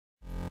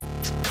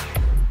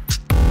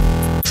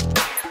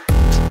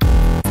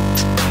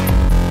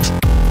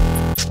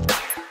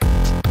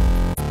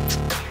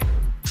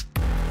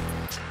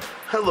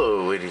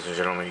Hello ladies and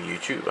gentlemen of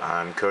YouTube,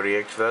 I'm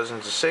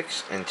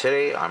Kodiak2006 and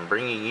today I'm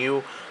bringing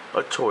you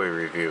a toy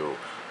review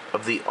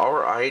of the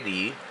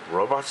r.i.d.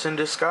 Robots in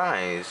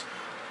Disguise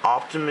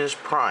Optimus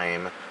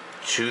Prime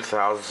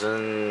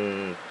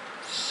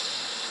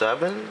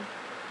 2007?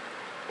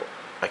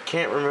 I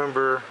can't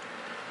remember,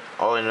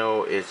 all I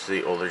know is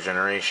the older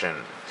generation.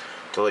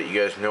 To let you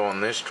guys know,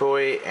 on this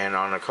toy and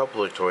on a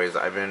couple of toys,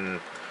 I've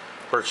been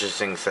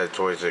purchasing said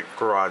toys at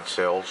garage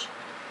sales.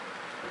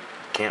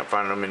 Can't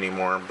find them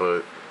anymore,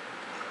 but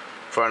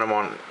find them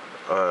on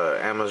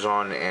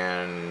Amazon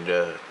and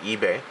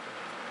eBay.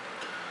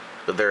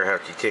 But they're a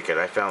hefty ticket.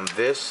 I found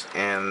this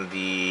and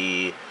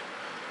the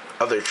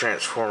other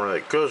transformer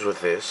that goes with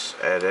this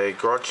at a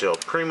garage sale,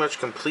 pretty much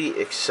complete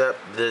except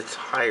the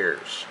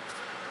tires.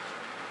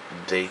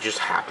 They just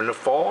happen to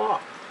fall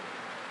off.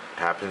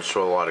 Happens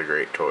to a lot of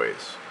great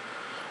toys.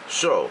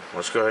 So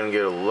let's go ahead and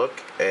get a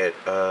look at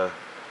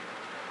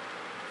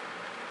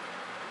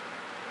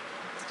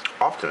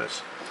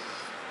Optimus.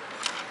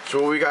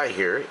 So what we got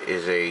here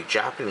is a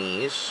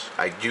Japanese,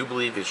 I do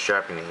believe it's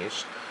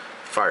Japanese,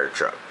 fire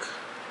truck.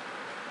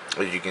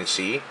 As you can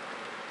see,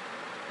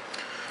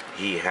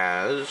 he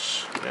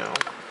has, now,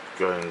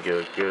 go ahead and get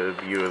a good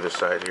view of the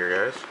side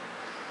here, guys.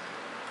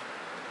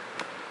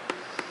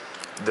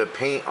 The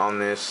paint on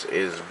this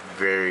is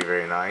very,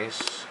 very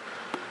nice.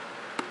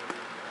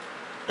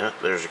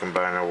 Yep, there's a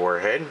combiner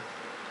warhead,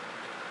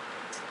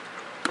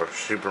 or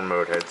super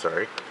mode head,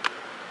 sorry.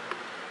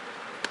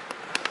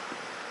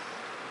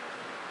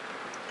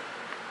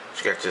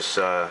 He's got this,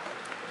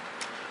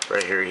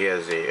 right here he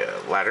has a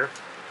ladder,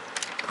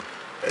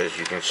 as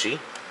you can see.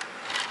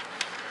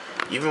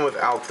 Even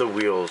without the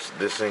wheels,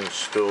 this thing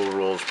still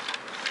rolls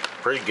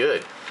pretty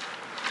good.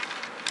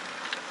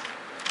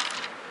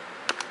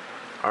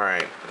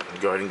 Alright,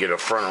 go ahead and get a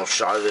frontal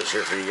shot of this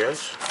here for you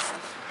guys.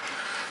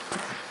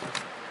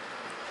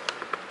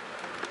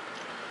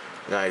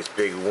 Nice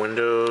big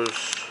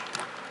windows.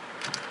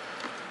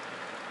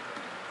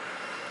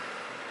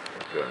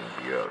 Go ahead and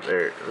be out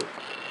there.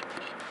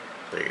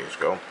 There you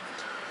go.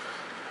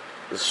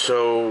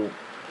 So,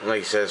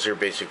 like it says here,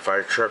 basic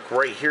fire truck.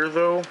 Right here,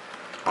 though,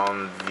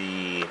 on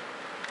the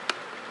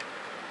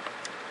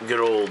good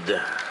old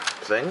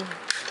thing,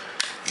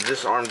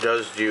 this arm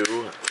does do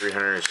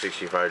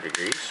 365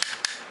 degrees.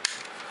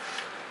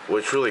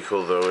 What's really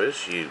cool, though,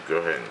 is you go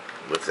ahead and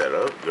lift that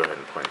up. Go ahead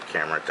and point the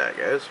camera at that,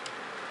 guys.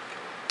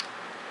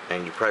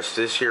 And you press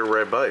this here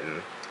red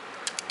button.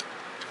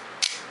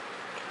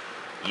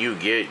 You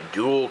get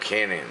dual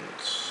cannons.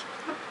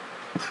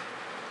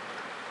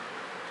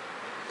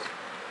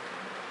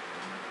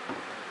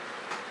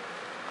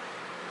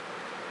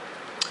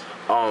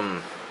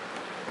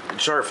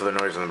 Sorry for the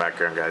noise in the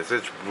background, guys.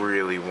 It's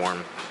really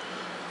warm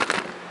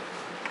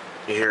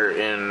here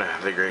in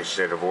the great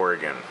state of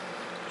Oregon.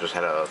 Just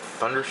had a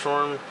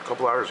thunderstorm a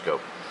couple hours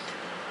ago.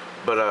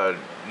 But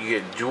you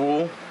get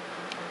dual,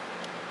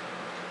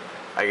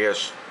 I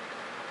guess,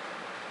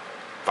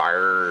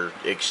 fire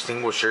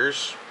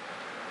extinguishers.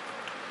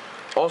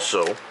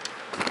 Also,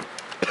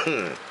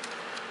 you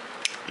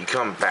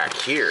come back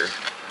here.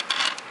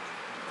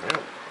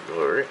 Oh,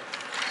 glory.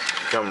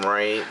 You come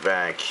right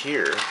back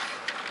here.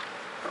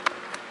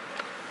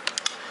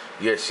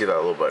 You guys see that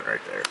little button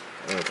right there?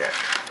 Okay.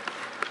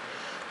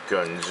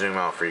 Go ahead and zoom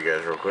out for you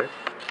guys real quick.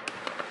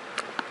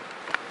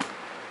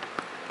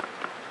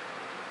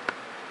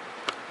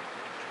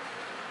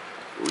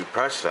 We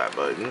press that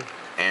button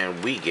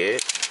and we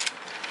get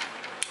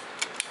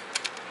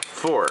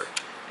 4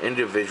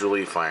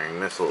 individually firing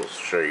missiles.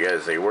 Show you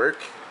guys they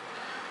work.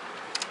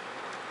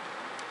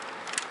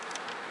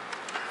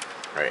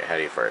 Alright, how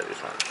do you fire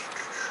these ones?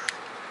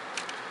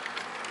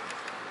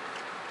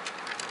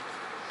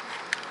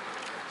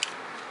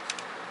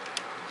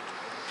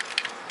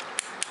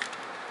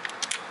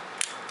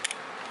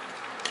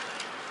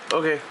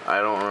 Okay,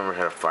 I don't remember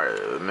how to fire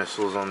the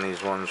missiles on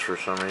these ones for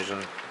some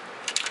reason.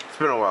 It's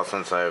been a while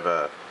since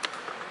I've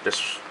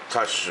just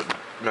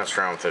messed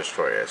around with this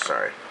toy,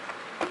 sorry.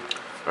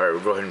 Alright, we'll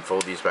go ahead and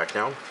fold these back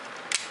down.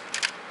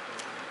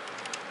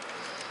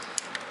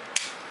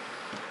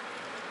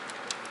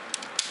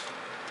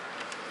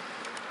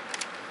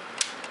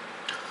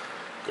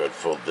 Go ahead and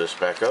fold this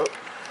back up.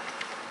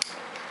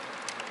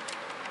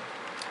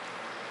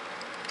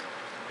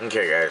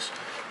 Okay, guys.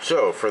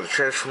 So, for the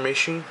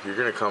transformation, you're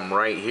going to come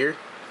right here.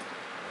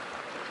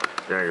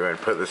 You're going to go ahead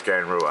and put this guy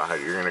in robot height.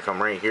 You're going to come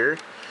right here.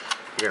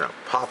 You're going to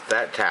pop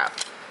that tap.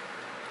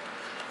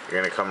 You're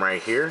going to come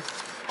right here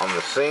on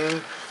the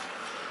same.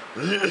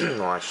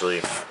 Well,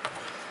 actually,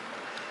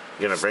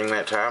 you're going to bring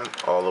that tab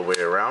all the way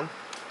around.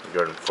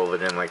 Go ahead and fold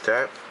it in like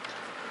that.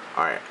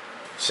 Alright,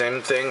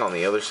 same thing on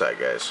the other side,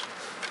 guys.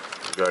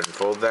 Go ahead and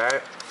fold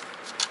that.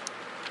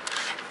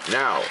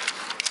 Now,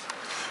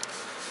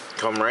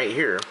 come right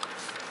here.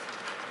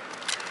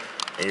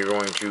 And you're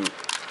going to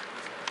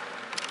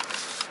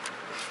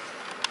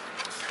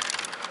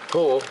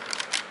pull.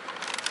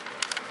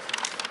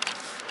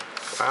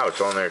 Wow,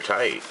 it's on there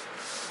tight.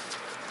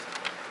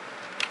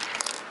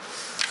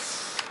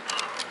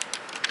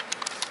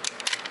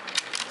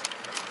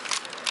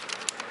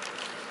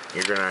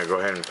 you're gonna go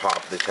ahead and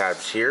pop the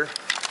tabs here,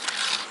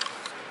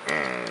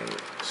 and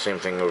same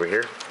thing over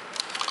here.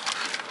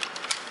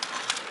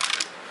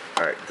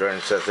 Alright, go ahead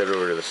and set that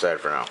over to the side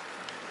for now.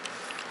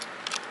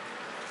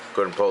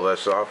 Go ahead and pull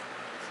this off.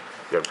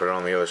 You gotta put it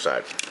on the other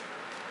side.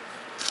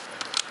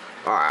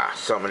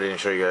 Something I didn't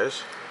show you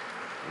guys.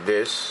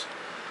 This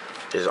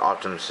is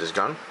Optimus's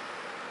gun.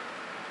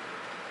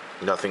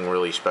 Nothing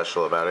really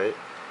special about it.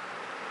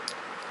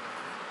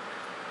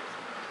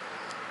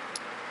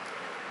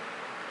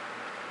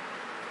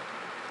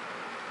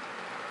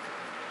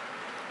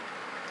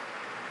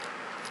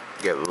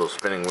 You got a little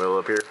spinning wheel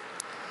up here.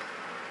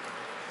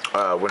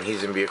 When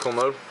he's in vehicle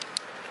mode,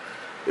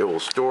 it will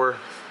store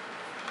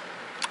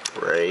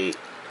right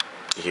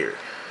here.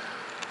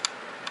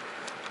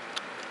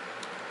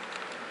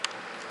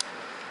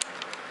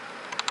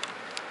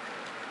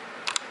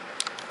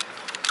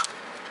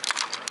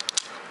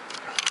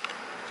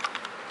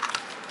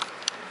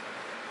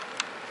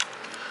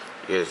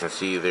 You guys can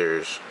see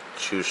there's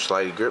two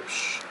slide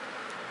grips,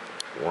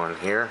 one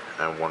here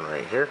and one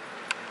right here.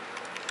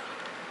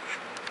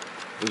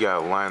 You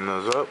gotta line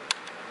those up.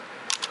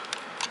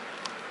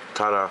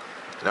 Ta-da!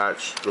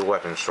 That's the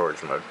weapon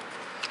storage mode.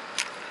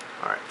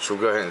 Alright, so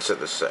we'll go ahead and set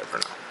this aside for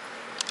now.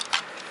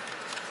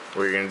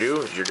 What you're gonna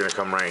do is you're gonna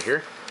come right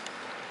here.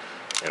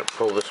 You're gonna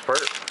pull this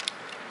apart.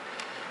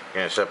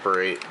 You're gonna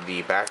separate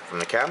the back from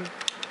the cab.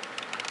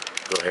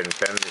 Go ahead and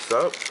bend this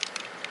up.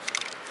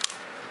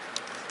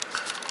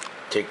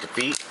 Take the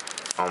feet,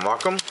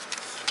 unlock them.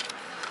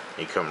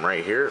 You come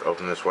right here,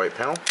 open this white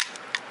panel.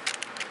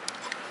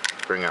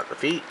 Bring out the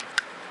feet.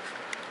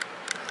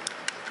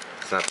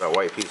 Snap that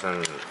white piece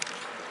on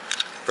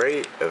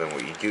right, and then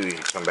what you do is you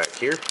come back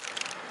here.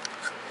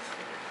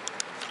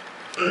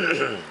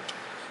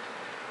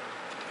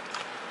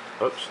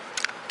 Oops.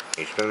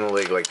 You spin the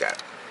leg like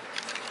that.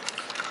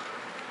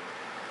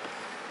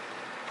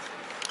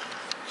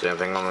 Same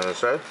thing on the other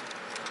side.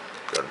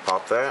 Go ahead and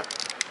pop that.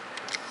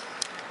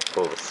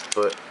 Pull the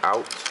foot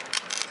out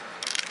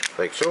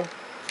like so.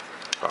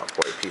 Pop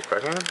white piece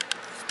back in.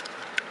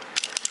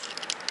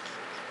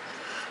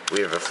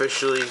 We have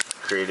officially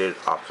created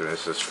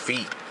Optimus's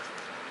feet.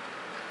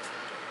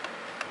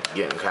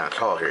 Getting kind of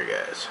tall here,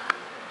 guys.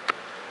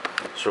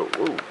 So,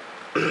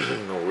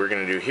 what we're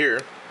gonna do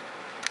here,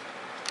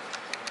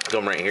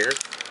 come right here.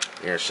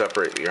 You're gonna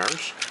separate the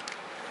arms.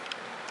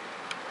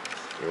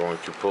 You're going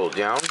to pull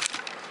down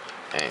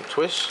and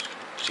twist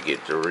to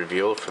get the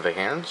reveal for the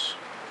hands.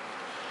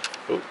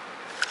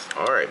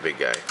 Alright, big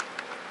guy.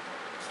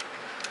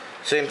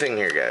 Same thing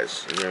here,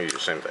 guys. You're gonna do the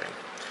same thing.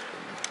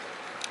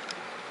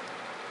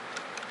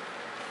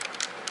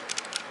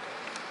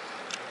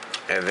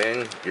 And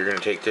then you're gonna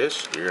take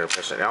this, you're gonna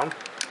press it down.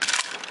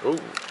 Ooh.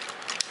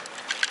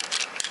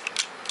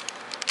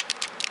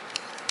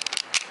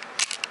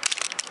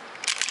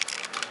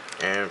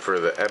 And for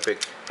the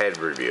epic head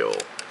reveal.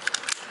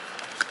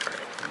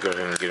 Alright, go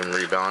ahead and get them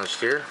rebalanced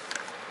here.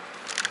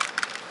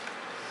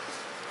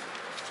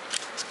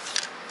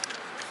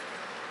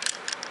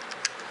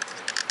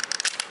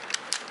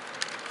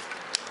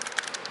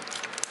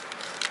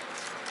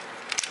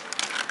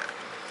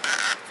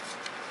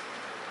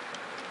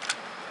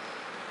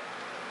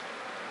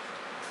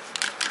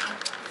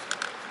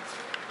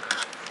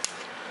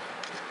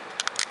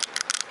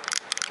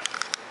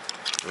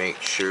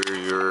 Make sure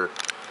your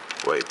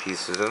white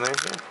piece is in there.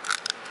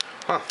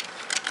 Huh.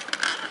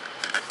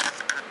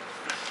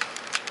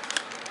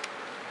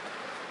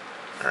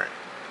 Alright.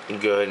 You can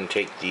go ahead and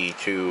take the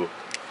two.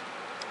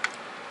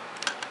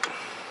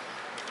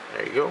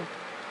 There you go.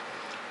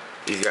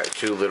 These got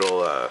two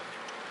little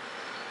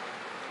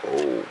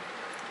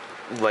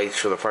lights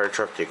for the fire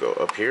truck to go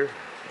up here.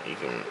 You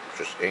can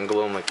just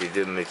angle them like they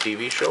did in the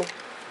TV show.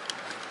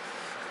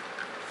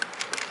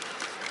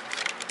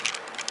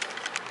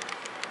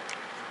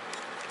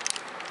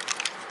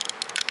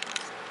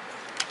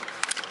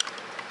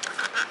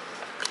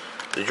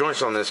 The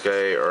joints on this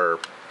guy are,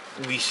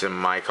 at least in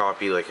my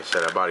copy, like I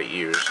said, I bought it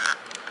used.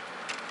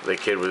 The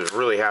kid was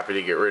really happy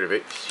to get rid of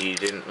it because he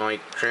didn't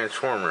like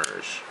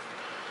Transformers.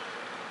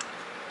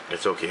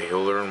 It's okay,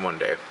 he'll learn one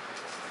day.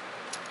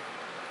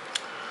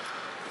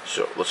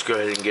 So let's go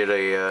ahead and get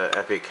a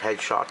epic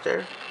headshot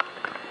there.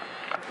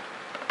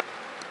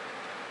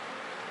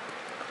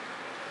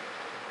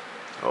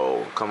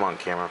 Oh, come on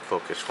camera,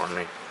 focus for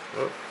me.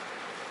 Oh.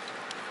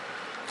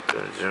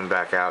 Gonna zoom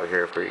back out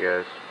here for you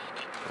guys.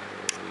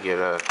 Get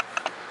a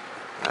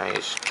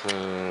nice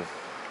clean.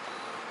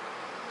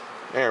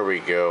 There we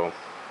go.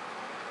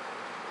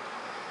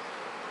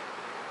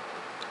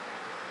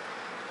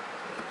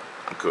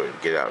 Good,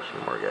 get out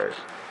some more, guys.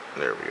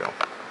 There we go.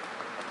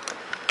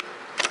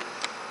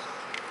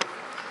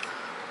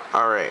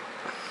 Alright.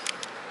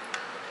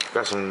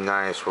 Got some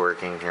nice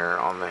working here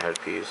on the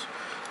headpiece.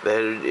 The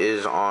head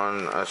is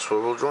on a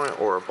swivel joint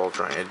or a ball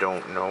joint. I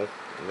don't know.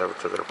 Never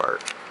took it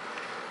apart.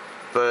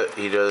 But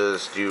he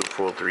does do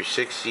full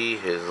 360.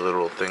 His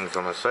little things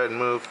on the side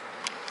move.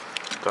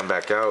 Come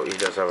back out. He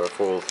does have a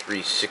full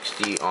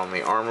 360 on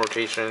the arm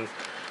rotation.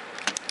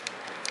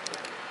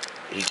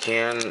 he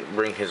can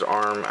bring his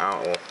arm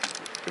out. Well,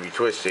 if you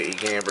twist it, he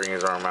can bring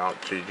his arm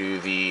out to do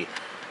the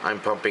I'm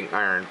pumping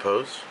iron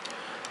pose.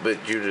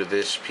 But due to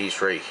this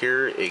piece right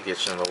here, it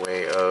gets in the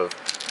way of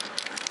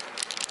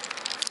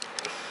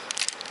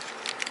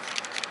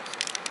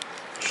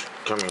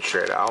coming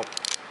straight out.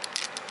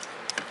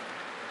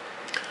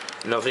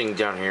 Nothing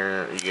down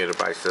here. You get a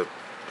bicep,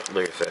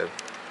 like I said.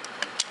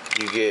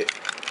 You get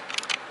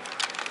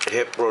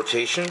hip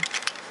rotation.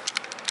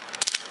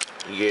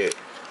 You get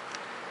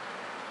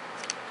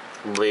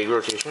leg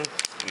rotation.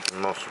 You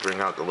can also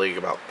bring out the leg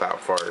about that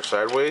far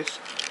sideways.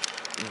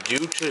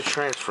 Due to the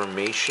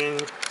transformation,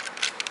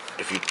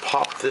 if you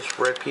pop this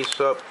red piece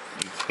up,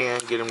 you can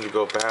get him to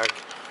go back.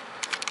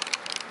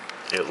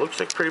 It looks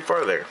like pretty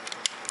far there.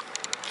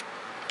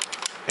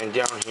 And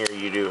down here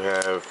you do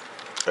have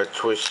a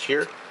twist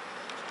here.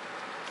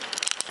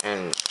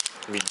 And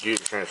due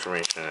to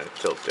transformation, a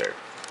tilt there.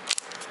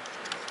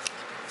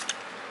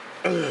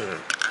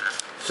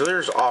 So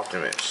there's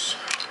Optimus.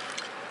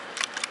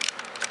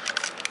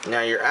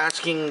 Now you're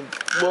asking,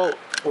 well,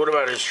 what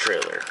about his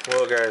trailer?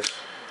 Well, guys.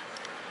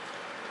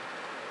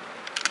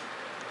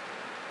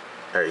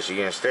 Alright, so you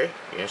gonna stay?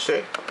 You gonna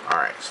stay?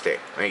 Alright, stay.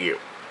 Thank you.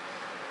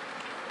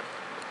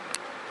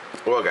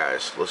 Well,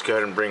 guys, let's go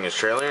ahead and bring his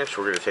trailer in.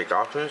 So we're gonna take the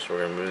Optimus.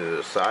 We're gonna move to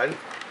the side.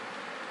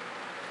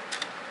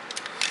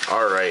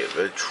 Alright,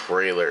 the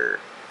trailer.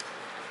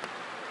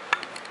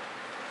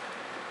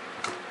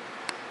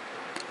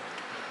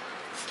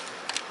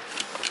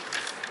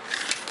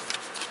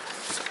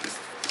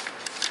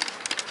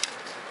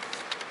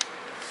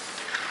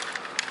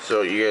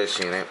 So you guys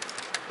seen it.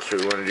 So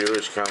what we want to do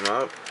is come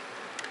up.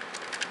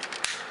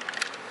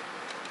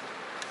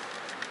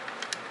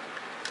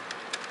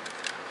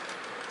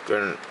 Go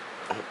ahead and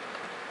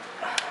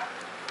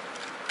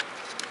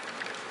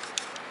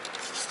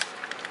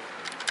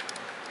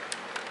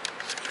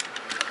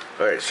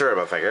alright, sorry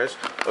about that, guys.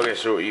 Okay,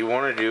 so what you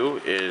want to do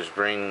is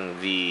bring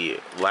the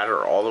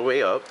ladder all the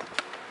way up.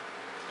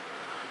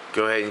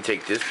 Go ahead and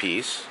take this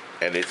piece,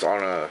 and it's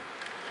on a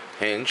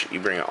hinge. You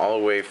bring it all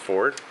the way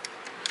forward.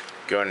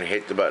 Go ahead and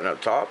hit the button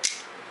up top.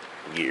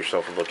 Get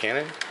yourself a little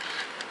cannon.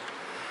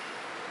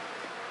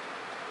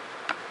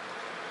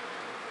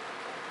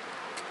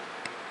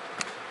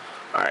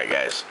 Alright,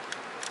 guys.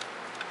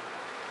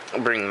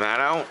 Bring that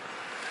out.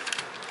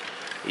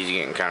 He's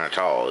getting kind of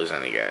tall,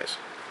 isn't he, guys?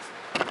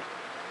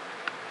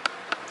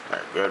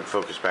 Alright, go ahead and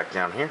focus back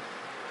down here.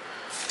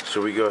 So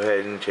we go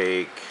ahead and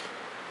take...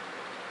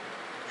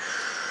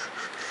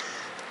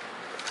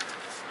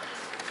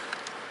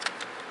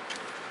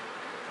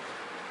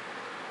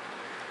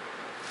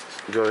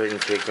 Go ahead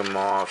and take them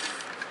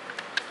off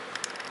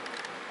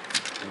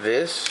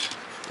this.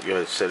 Go ahead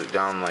and set it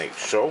down like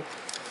so.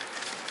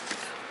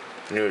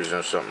 Knew there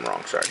was something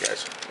wrong. Sorry,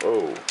 guys.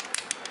 Oh.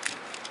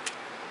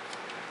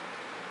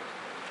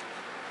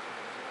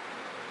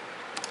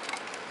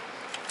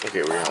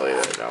 Okay, we're gonna lay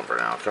that down for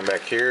now. Come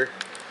back here,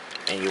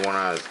 and you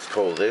want to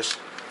pull this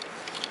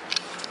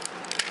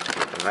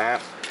and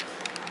that.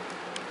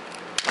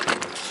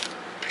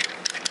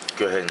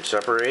 Go ahead and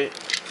separate.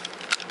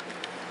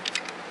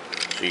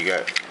 So you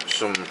got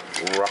some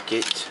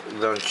rocket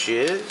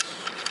launches.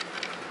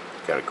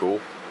 Kind of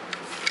cool.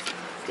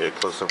 Get a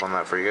close up on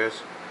that for you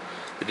guys.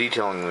 The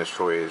detailing in this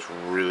toy is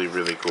really,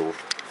 really cool.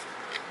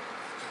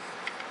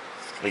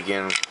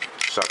 Again,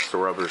 sucks the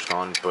rubber's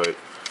gone, but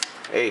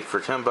hey, for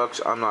 10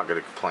 bucks, I'm not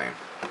gonna complain.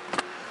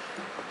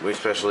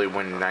 Especially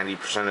when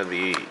 90% of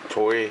the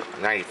toy,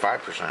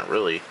 95%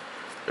 really,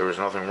 there was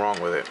nothing wrong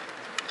with it.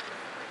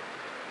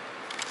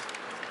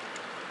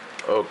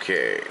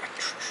 Okay.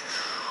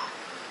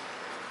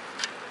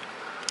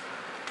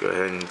 Go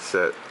ahead and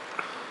set.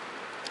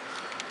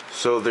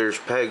 So there's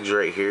pegs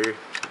right here.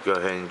 Go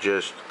ahead and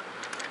just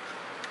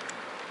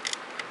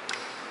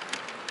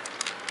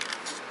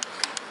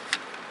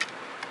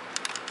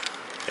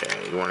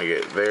you want to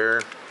get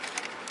there,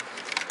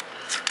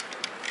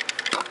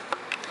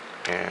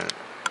 and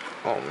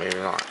oh, maybe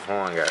not.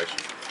 Hold on, guys.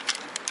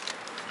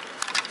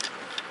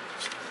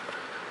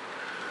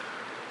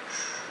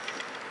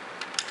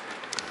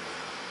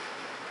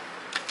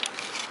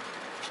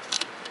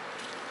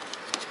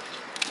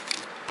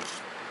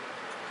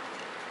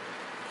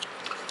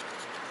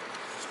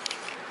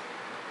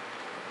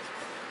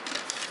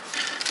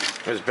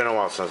 It's been a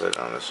while since I've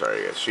done this,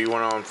 sorry guys. So you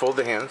want to unfold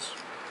the hands.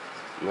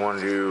 You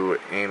want to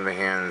aim the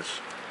hands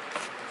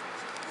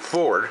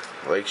forward,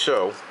 like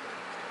so.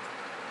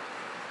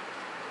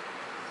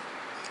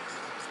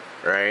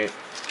 Right?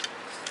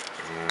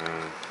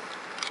 And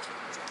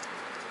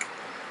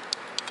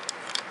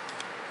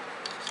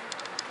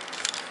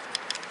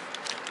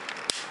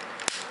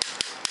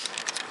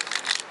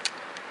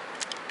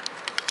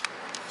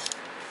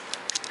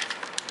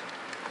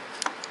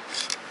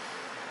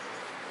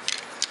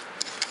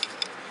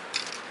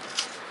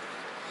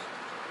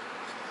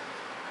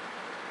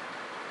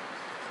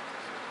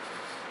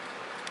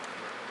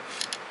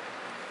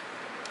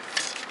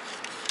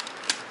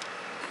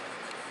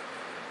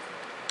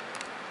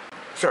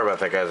sorry about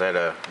that, guys. I had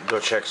to go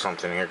check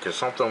something here because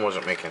something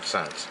wasn't making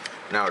sense.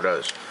 Now it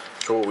does.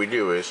 So what we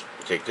do is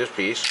we take this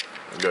piece,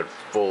 we go to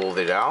fold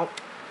it out,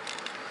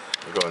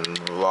 we go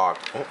and lock,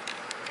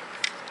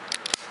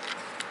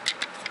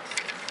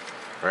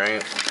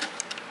 right?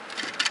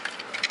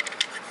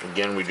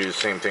 Again, we do the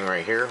same thing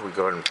right here. We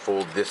go ahead and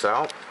fold this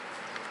out,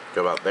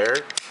 go about there,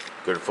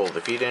 go to fold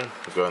the feet in,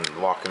 we go ahead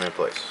and lock them in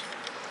place.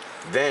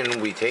 Then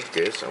we take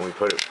this and we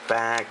put it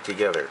back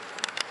together.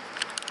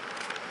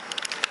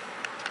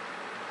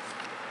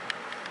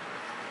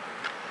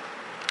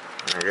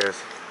 I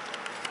guess.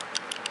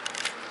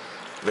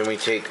 Then we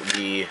take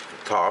the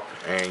top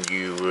and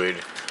you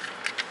would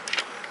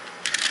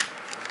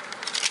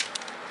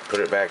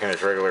put it back in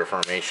its regular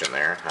formation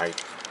there. I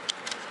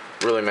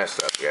really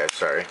messed up, guys,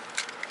 sorry.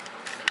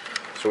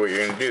 So what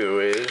you're going to do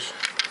is,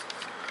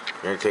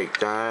 you're going to take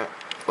that,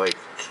 like,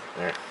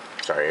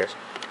 sorry guys.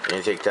 You're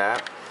going to take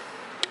that,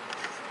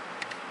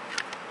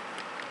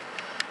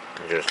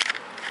 and just,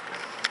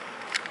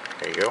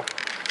 there you go.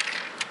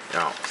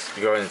 Now,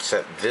 you go ahead and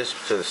set this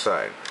to the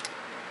side.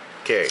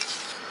 Okay,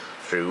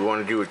 so what you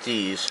want to do with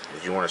these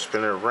is you want to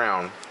spin it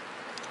around,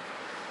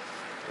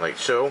 like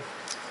so.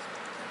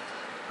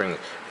 Bring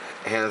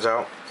the hands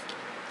out.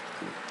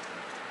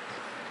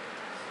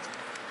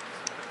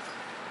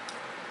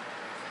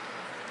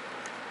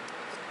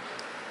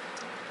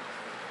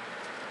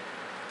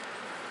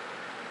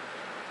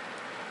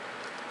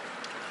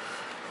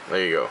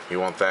 There you go. You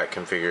want that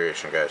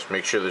configuration, guys.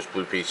 Make sure this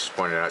blue piece is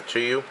pointed out to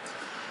you.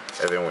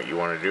 And then what you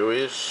want to do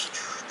is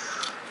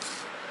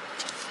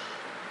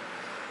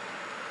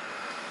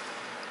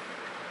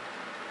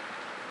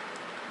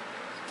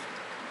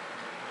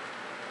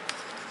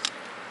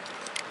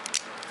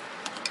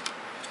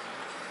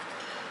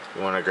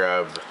you want to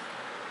grab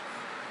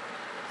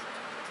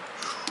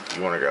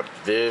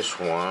this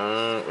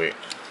one. Wait.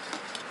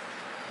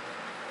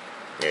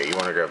 Yeah, you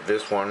want to grab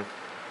this one.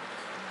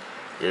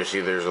 You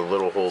see there's a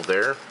little hole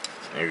there.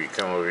 Maybe you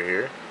come over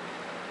here.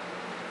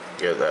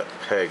 You have that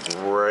peg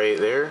right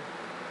there.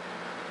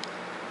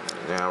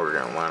 Now we're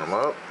going to line them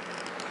up.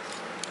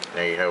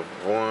 Now you have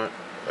one.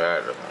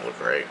 That doesn't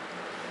look right.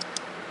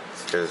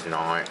 It does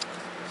not.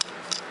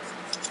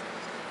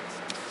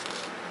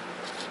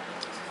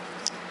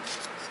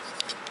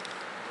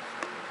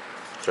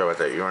 Sorry about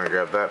that. You want to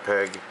grab that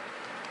peg.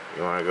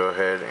 You want to go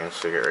ahead and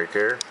stick it right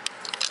there.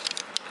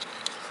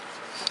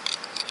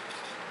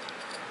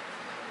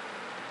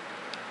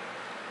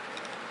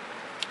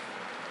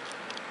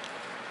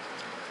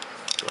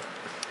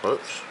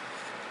 Whoops.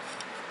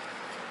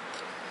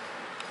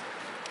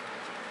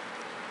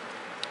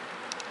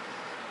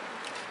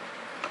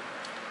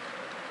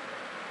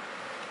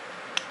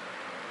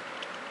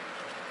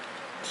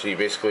 So you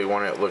basically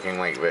want it looking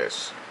like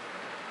this.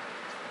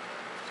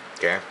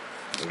 Okay?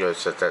 You go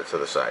set that to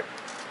the side.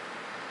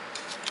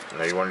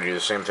 Now you want to do the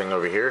same thing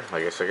over here.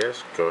 Like I said,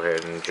 guys, go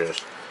ahead and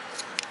just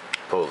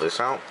pull this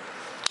out.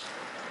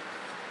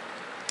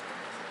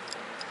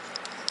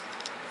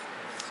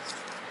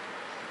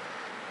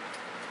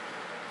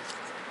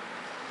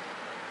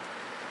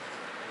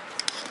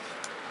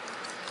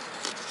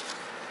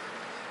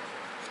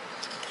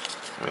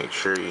 Make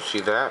sure you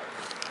see that.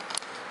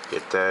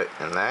 Get that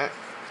and that.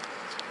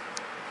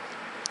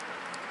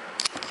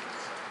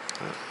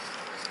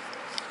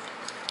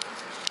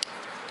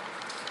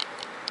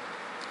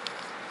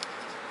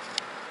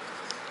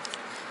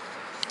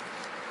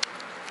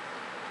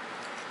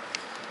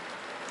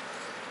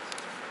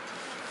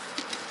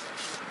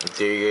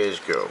 There you guys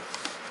go.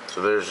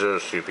 So there's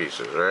those two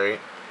pieces, right?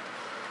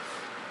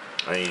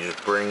 And you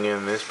just bring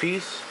in this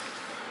piece,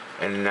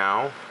 and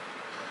now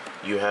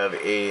you have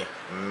a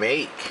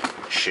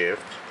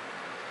makeshift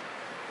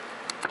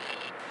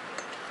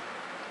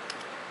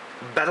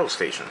battle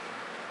station.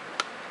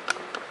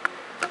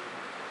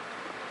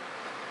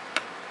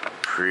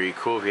 Pretty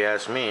cool if you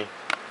ask me.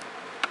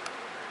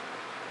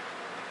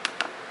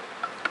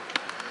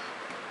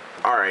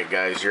 Alright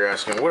guys, you're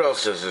asking, what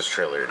else does this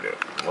trailer do?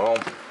 Well,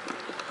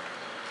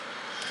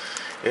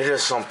 it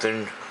is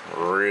something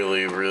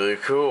really, really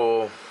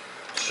cool.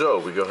 So,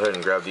 we go ahead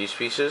and grab these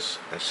pieces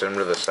and set them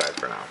to the side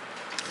for now.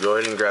 Go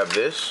ahead and grab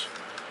this,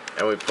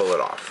 and we pull it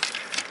off.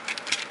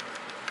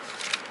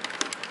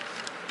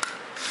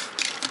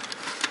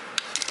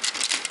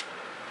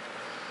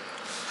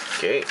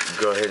 Okay,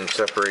 go ahead and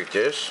separate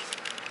this.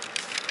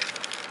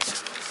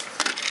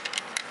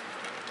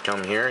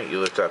 Come here, you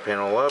lift that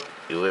panel up,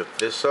 you lift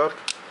this up.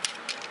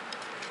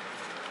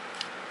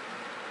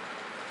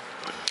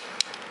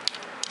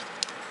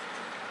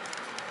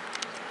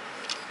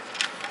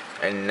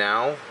 And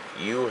now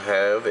you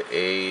have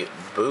a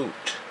boot.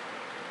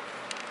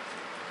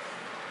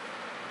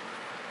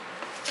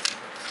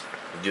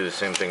 Do the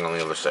same thing on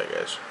the other side,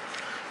 guys.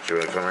 So you're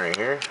gonna come right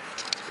here,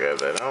 grab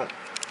that out,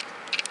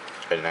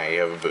 and now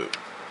you have a boot.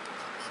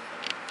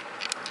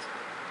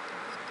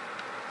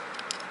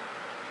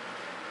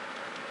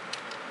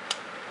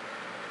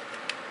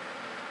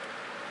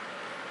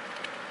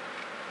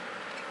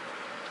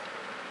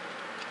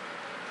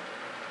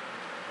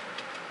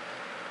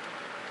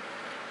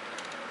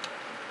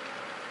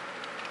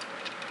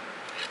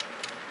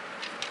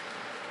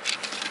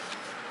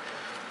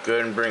 go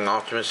ahead and bring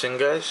Optimus in,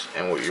 guys.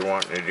 And what you're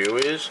wanting to do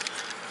is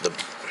the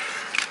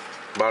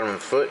bottom of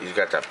the foot, he's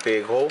got that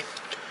big hole,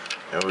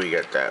 and we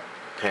got that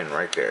pin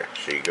right there.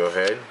 So you go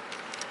ahead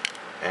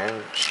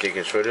and stick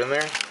his foot in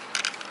there.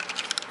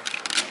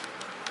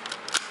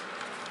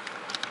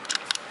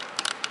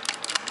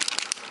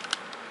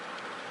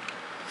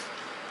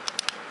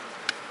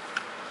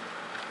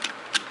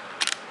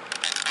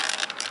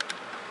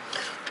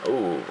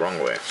 Oh,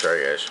 wrong way.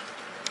 Sorry, guys.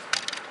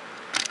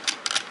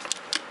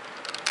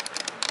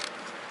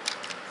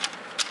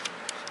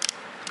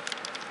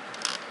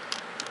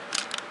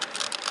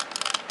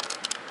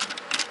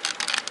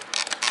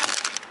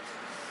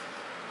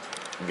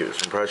 Give it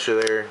some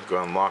pressure there. Go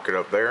ahead and lock it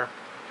up there.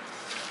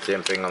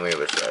 Same thing on the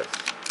other side.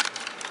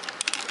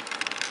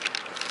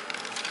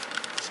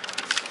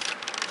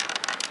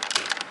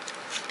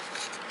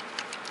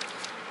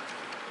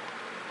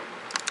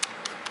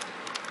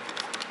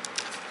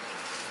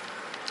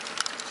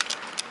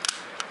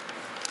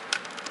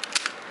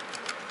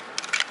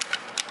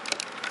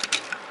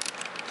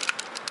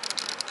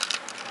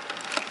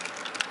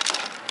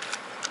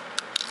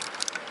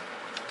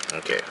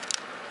 Okay.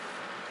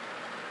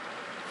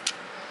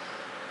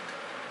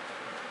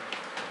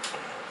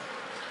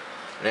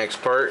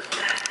 Next part,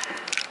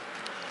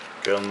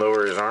 go and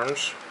lower his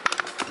arms.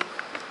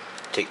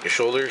 Take the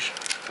shoulders,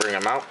 bring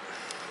them out.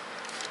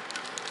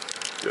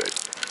 Good.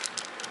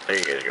 There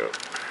you guys go.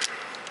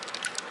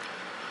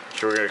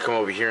 So we're going to come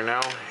over here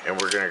now, and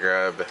we're going to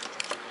grab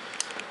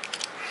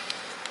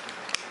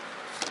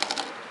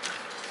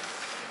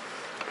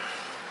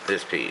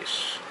this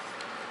piece.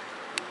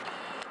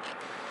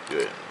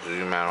 Good.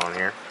 Zoom out on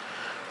here.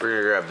 We're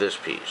going to grab this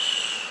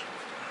piece.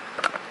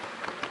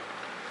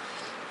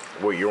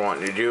 What you're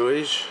wanting to do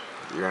is,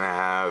 you're going to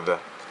have,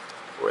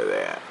 where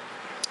they at?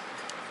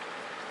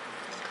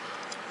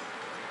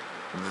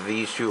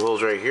 These two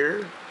holes right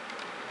here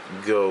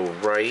go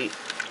right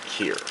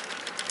here.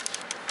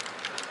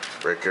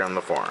 Right there on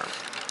the forearm.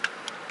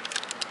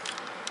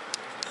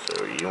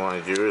 So what you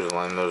want to do is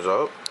line those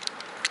up.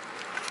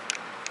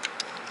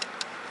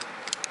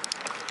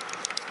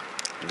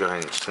 Go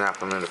ahead and snap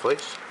them into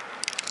place.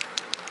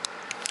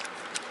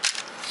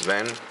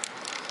 Then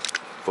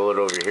pull it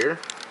over here.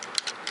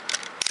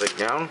 Click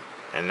down,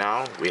 and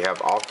now we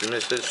have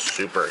Optimus's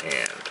super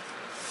hand.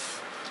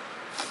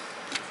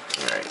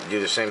 Alright, do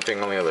the same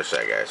thing on the other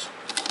side, guys.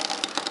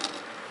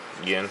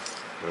 Again,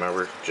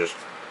 remember, just...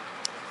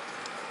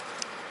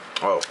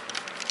 Oh.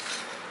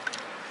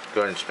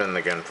 Go ahead and spin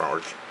the gun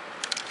forward.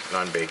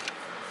 Not big.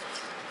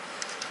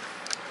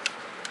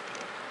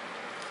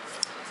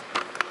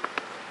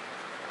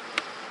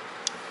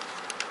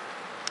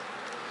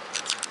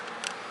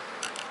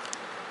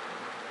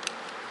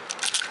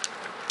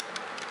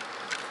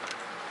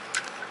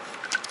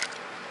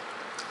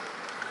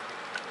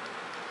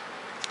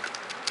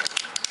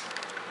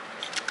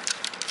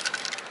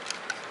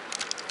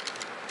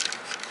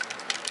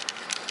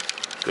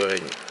 Go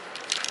ahead and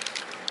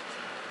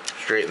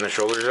straighten the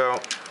shoulders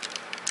out.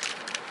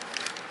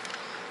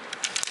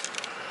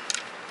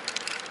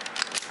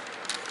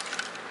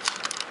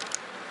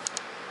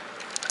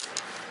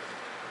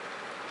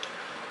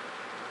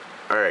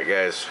 Alright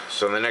guys,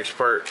 so the next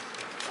part,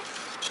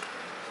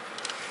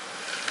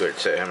 go ahead and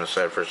set him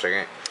aside for a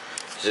second,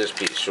 is this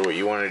piece. So what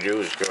you want to do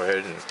is go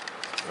ahead and,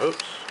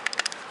 oops,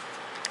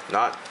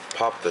 not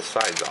pop the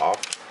sides off.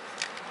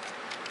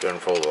 Go ahead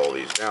and fold all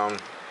these down.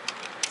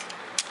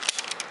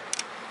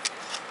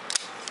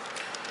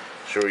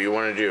 So what you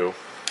want to do,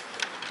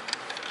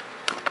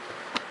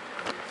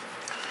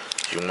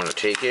 you want to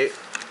take it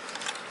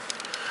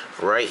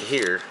right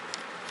here,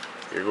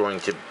 you're going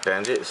to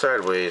bend it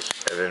sideways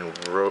and then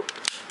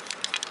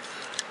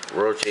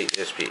rotate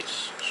this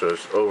piece so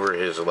it's over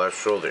his left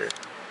shoulder,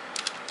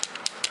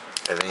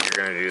 and then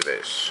you're going to do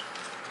this.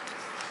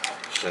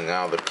 So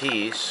now the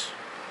piece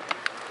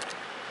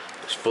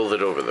is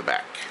folded over the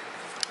back.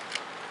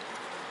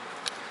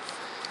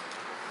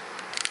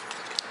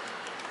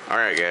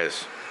 Alright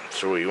guys,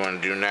 so what you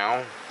want to do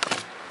now,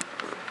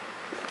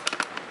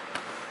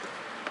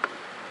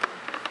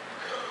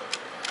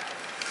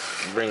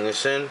 bring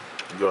this in,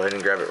 go ahead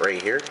and grab it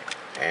right here,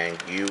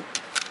 and you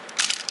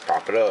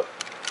pop it up.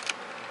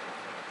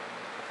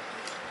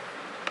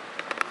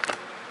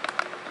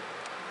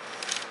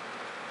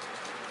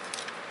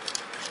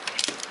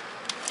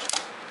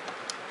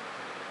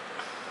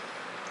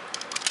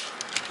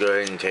 Go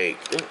ahead and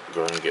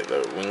go ahead and get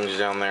the wings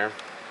down there.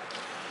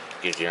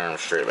 Get the arms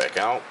straight back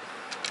out.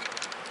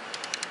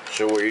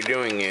 So what you're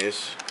doing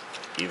is,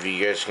 if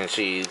you guys can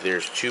see,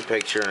 there's two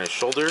pegs here on his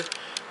shoulder,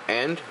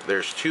 and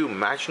there's two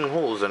matching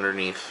holes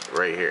underneath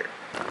right here.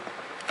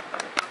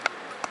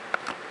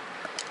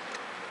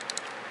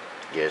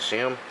 You guys see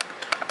them?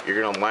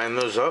 You're gonna line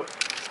those up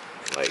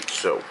like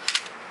so.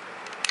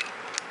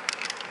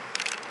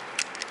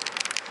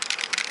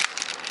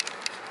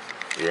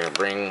 You're gonna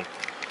bring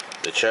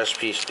the chest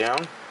piece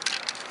down,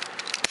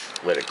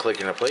 let it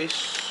click into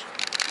place.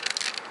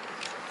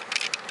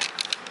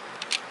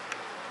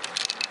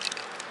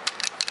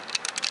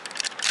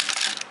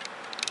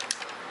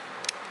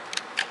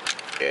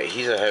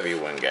 he's a heavy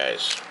one,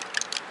 guys.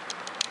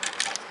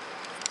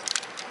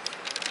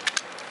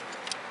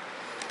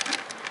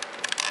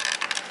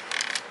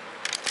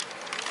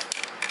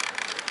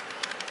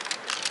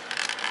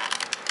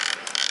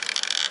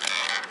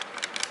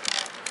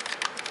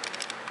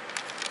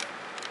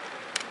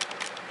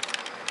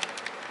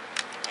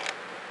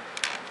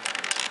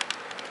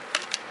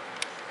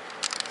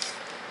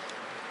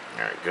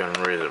 Alright, go ahead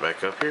and raise it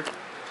back up here.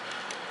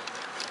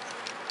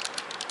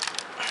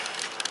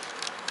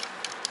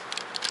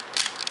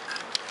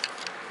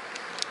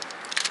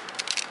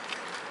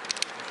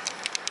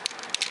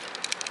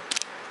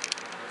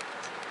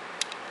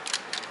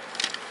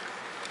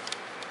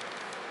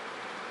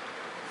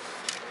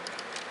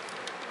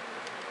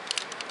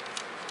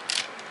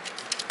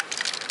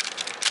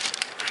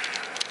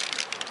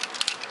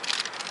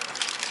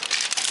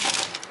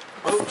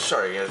 Oh,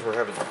 sorry guys, we're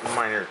having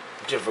minor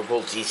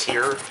difficulties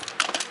here.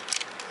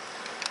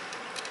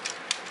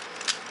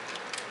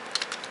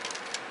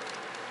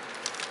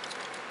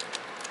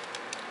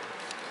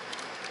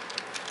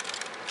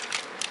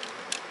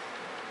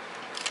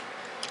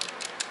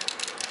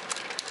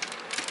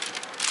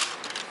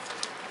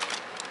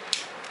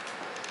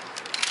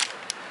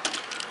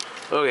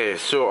 Okay,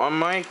 so on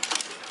my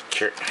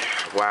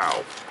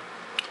wow.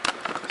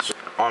 So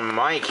on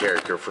my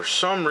character, for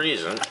some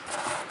reason,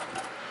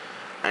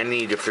 I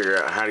need to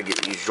figure out how to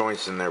get these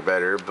joints in there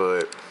better,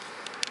 but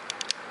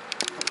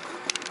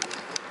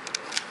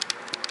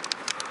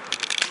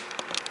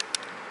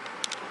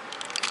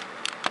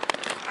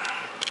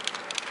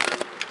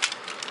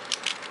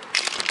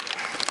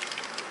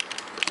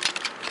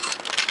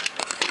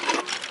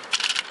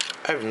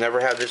I've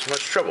never had this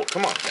much trouble.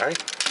 Come on, guy.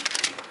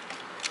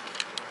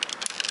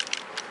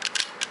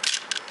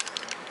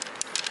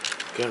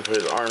 Gonna put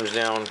his arms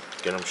down,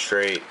 get them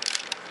straight.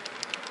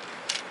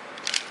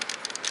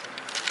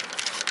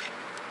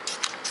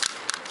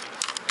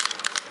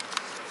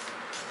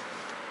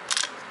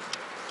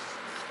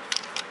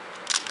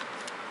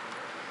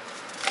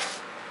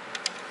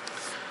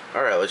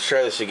 Alright, let's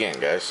try this again,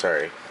 guys.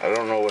 Sorry. I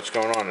don't know what's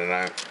going on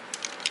tonight.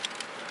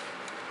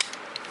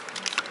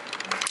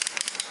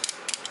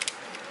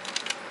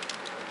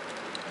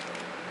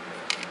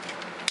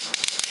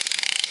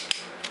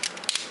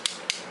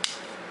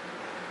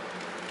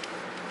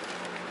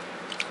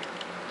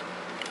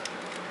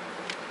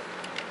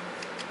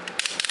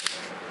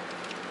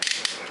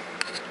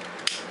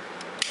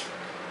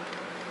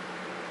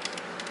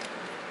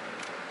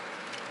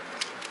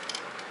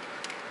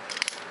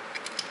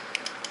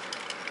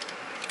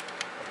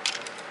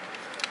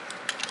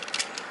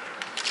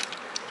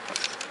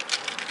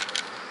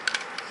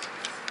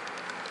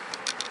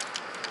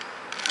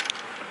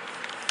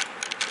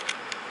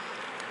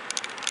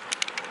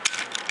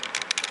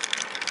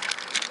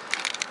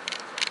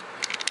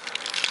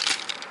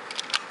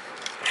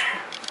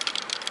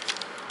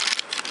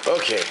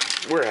 Okay,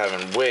 we're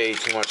having way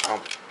too much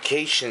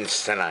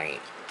complications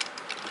tonight.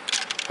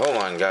 Hold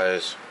on,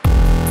 guys.